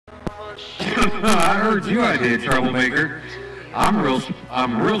I heard you, I did, troublemaker. I'm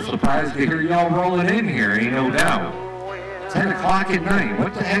real surprised to hear y'all rolling in here, ain't no doubt. 10 o'clock at night.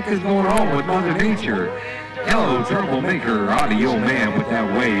 What the heck is going on with Mother Nature? Hello, troublemaker, audio man with that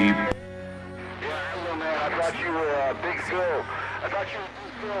wave. Yeah, hello, man. I thought you were Big Phil. I thought you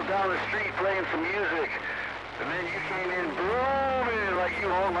were down the street playing some music. And then you came in booming like you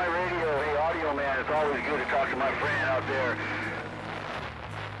own my radio. Hey, audio man, it's always good to talk to my friend out there.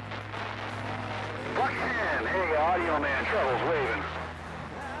 Buxton, hey, audio man, Trouble's waving.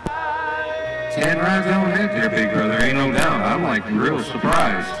 10 rides on that there, big brother, ain't no doubt. I'm like real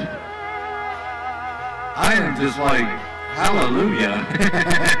surprised. I am just like, hallelujah.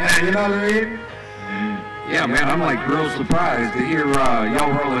 You know what I mean? Yeah, man, I'm like real surprised to hear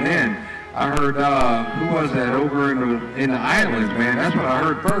y'all rolling in. I heard, who was that over in the islands, man? That's what I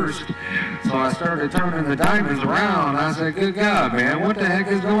heard first. So I started turning the diamonds around. I said, good God, man, what the heck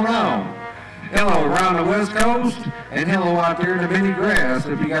is going on? Hello around the West Coast, and hello out there in the mini grass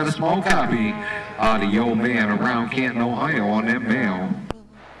if you got a small copy. Audio man around Canton, Ohio on that mail.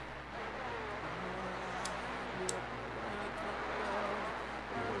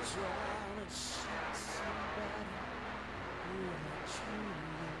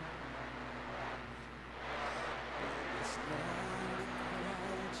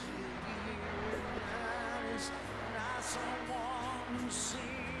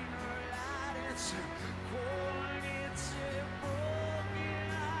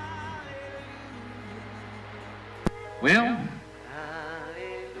 Well,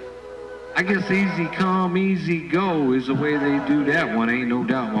 I guess easy come, easy go is the way they do that one, ain't no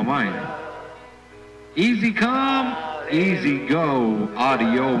doubt in my mind. Easy come, easy go,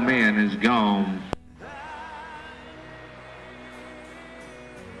 audio man is gone.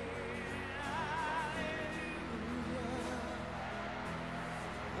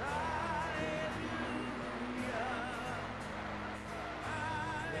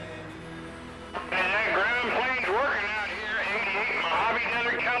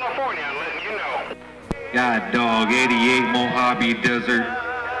 God dog, 88 Mojave Desert.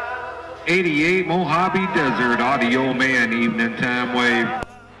 88 Mojave Desert, audio man, evening time wave.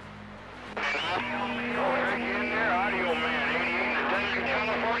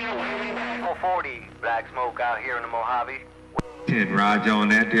 440, black smoke out here in the Mojave. 10 rods on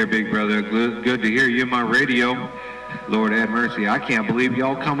that there, big brother. Good to hear you on my radio. Lord have mercy. I can't believe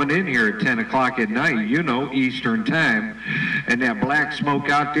y'all coming in here at 10 o'clock at night, you know, Eastern time. And that black smoke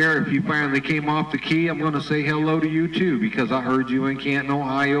out there, if you finally came off the key, I'm going to say hello to you too, because I heard you in Canton,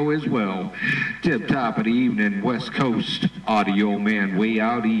 Ohio as well. Tip top of the evening, West Coast, audio man way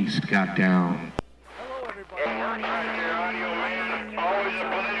out east got down. Hello, everybody. Hey, right there, audio man. Always a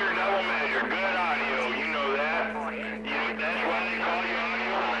pleasure, double measure. Good audio, you know that. That's why they call you audio.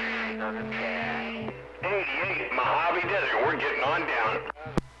 88 Mojave Desert, we're getting on down.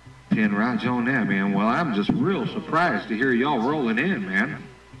 10 rods on that, man. Well, I'm just real surprised to hear y'all rolling in, man.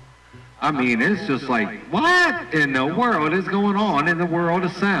 I mean, it's just like, what in the world is going on in the world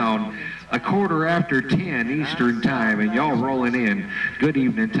of sound? 10:15 Eastern time, and y'all rolling in. Good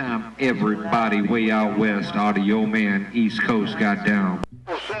evening time, everybody way out west. Audio man, East Coast got down.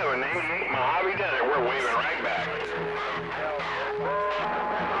 788 Mojave Desert, we're waving right back.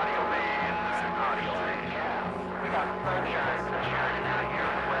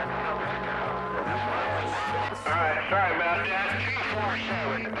 Alright, sorry about that.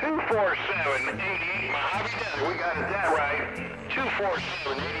 247, 88 Mojave Desert. We got it that right.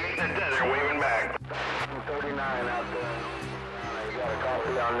 247, 88 in the desert, waving back. 39 out there. You got a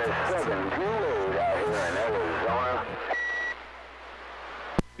copy on this 728 out here in Arizona.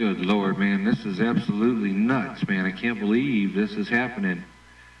 Good Lord, man, this is absolutely nuts, man. I can't believe this is happening.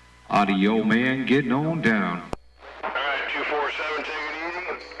 Audio man getting on down. All right, 247, take it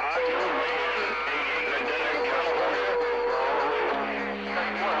easy. Audio man, 88 in the desert,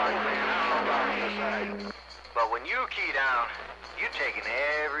 California. But when you key down, you're taking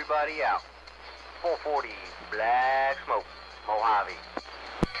everybody out. 440, black smoke, Mojave.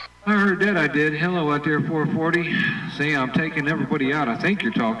 I heard that, I did. Hello out there, 440. Say I'm taking everybody out. I think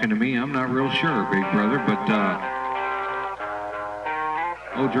you're talking to me. I'm not real sure, big brother, but,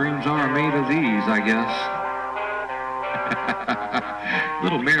 oh, dreams are made of these, I guess.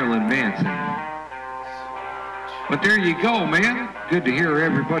 Little Marilyn Manson. But there you go, man. Good to hear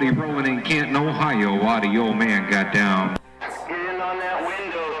everybody rolling in Canton, Ohio. Audio man got down. Get in on that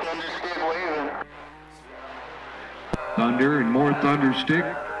window, thunderstick waving. Thunder and more thunderstick.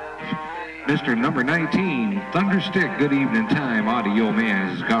 Mr. Number 19, Thunderstick, good evening time. Audio man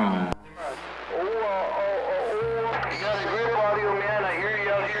is gone. You got a grip, audio man. I hear you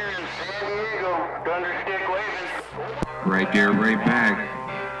out here in San Thunderstick waving. Right there, right back.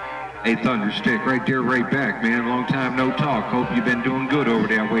 Hey, Thunderstick, right there, right back, man. Long time no talk. Hope you've been doing good over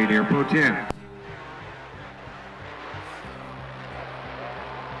that way there. Pro 10.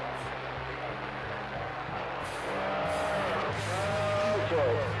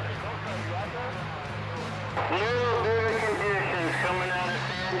 Little bit of conditions coming out of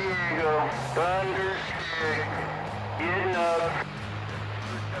San Diego. Thunderstick getting up.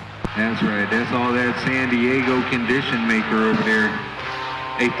 That's right. That's all that San Diego condition maker over there.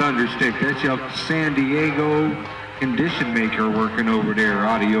 Hey, Thunderstick, that's your San Diego condition maker working over there.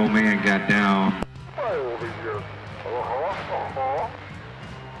 Audio Man got down.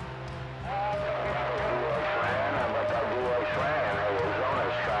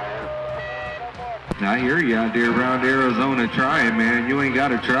 I hear you out there around Arizona trying, man. You ain't got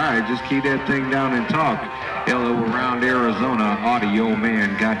to try. Just keep that thing down and talk. Hello, around Arizona, Audio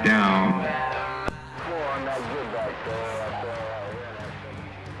Man got down.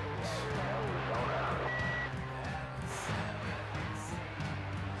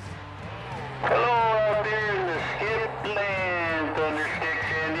 Hello out there in the skip land, Thunderstick,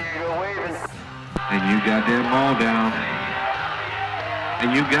 San Diego waving. And you got that mall down.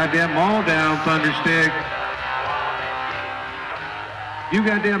 And you got that mall down, Thunderstick. You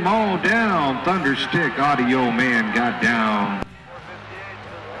got that mall down, Thunderstick. Audio Man got down.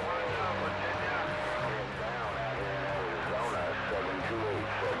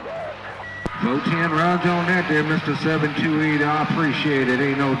 Go 10 rounds on that there, Mr. 728. I appreciate it,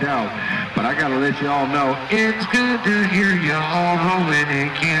 ain't no doubt. But I gotta let y'all know, it's good to hear you all rolling in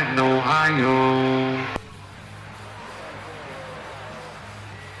Canton, Ohio.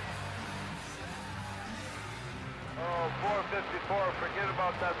 Oh, 454, forget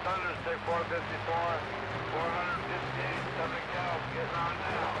about that Thunderstick, 454, 458, Southern Cal, getting on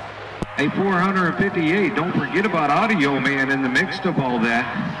now. Hey, 458, don't forget about Audio Man in the mix of all that.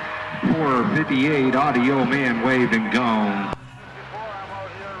 458, Audio Man waved and gone. 54, I'm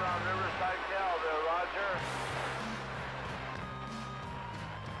out here around Riverside, Cal there, Roger.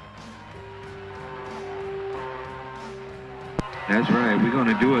 That's right, we're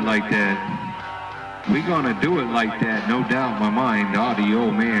gonna do it like that. We're gonna do it like that, no doubt in my mind. Audio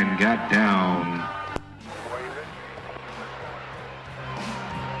Man got down.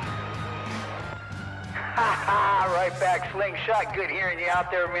 Right back, Slingshot. Good hearing you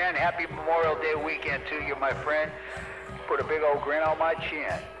out there, man. Happy Memorial Day weekend to you, my friend. Put a big old grin on my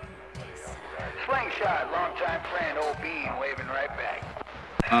chin. Slingshot, longtime friend, old Bean, waving right back.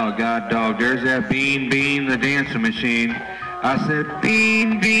 Oh, God, dog, there's that Bean, the dancing machine. I said,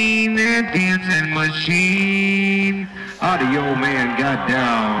 Bean, that dancing machine. Audio Man got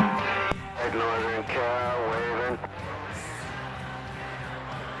down. Northern Cal, waving.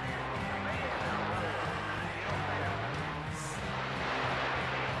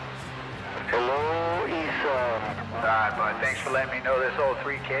 Hello, Esau. Alright, bud. Thanks for letting me know this old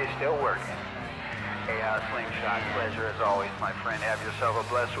 3K is still working. Hey, Slingshot, pleasure as always, my friend. Have yourself a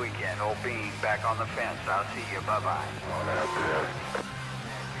blessed weekend. Old Bean, back on the fence. I'll see you. Bye-bye.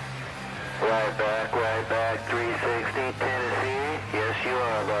 Right back, 360, Tennessee. Yes, you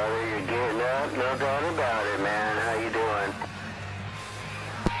are, brother. You're getting up, no doubt about it, man. How you doing?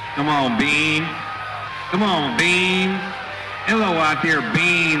 Come on, Bean. Come on, Bean. Hello out there,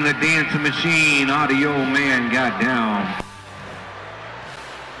 Bean, the dancing machine. Audio Man got down.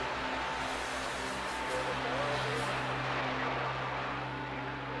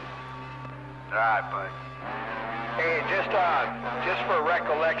 Alright, bud. Hey, just for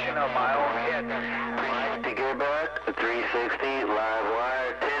recollection of my own head. To get back, 360, live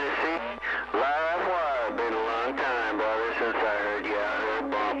wire, Tennessee. Live wire, been a long time, brother, since I heard you out here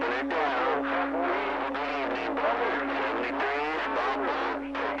bumping it down. 73's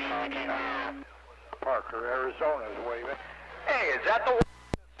Parker, Arizona's waving. Hey, is that the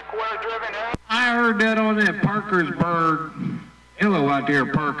square-driven head? I heard that on that Parkersburg. Hello out there,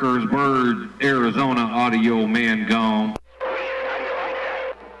 Parkersburg, Arizona. Audio Man gone.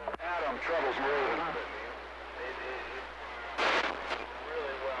 Adam, trouble's moving.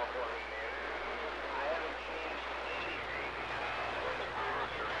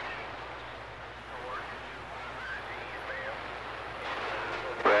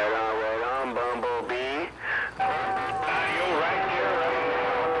 Right on, Bumblebee. Audio right here,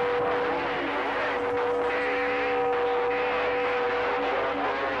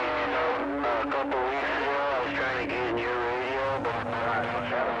 A couple weeks ago, I was trying to get in your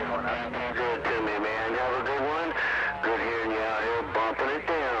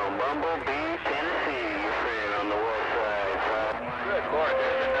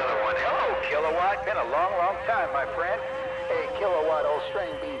Kilowatt. Been a long, long time, my friend. Hey, Kilowatt, old string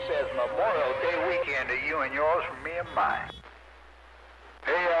bean says Memorial Day weekend to you and yours from me and mine.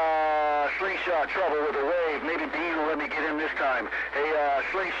 Hey, Slingshot, trouble with the wave. Maybe Bean will let me get in this time. Hey,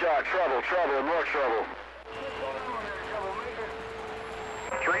 Slingshot, trouble, more trouble.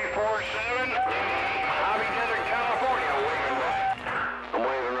 347, Hobby Desert, California, waving back. I'm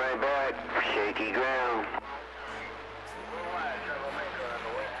waving right back. Shaky ground.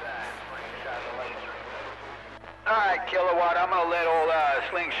 All right, Kilowatt, I'm going to let old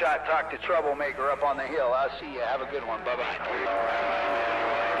Slingshot talk to Troublemaker up on the hill. I'll see you. Have a good one. Bye-bye.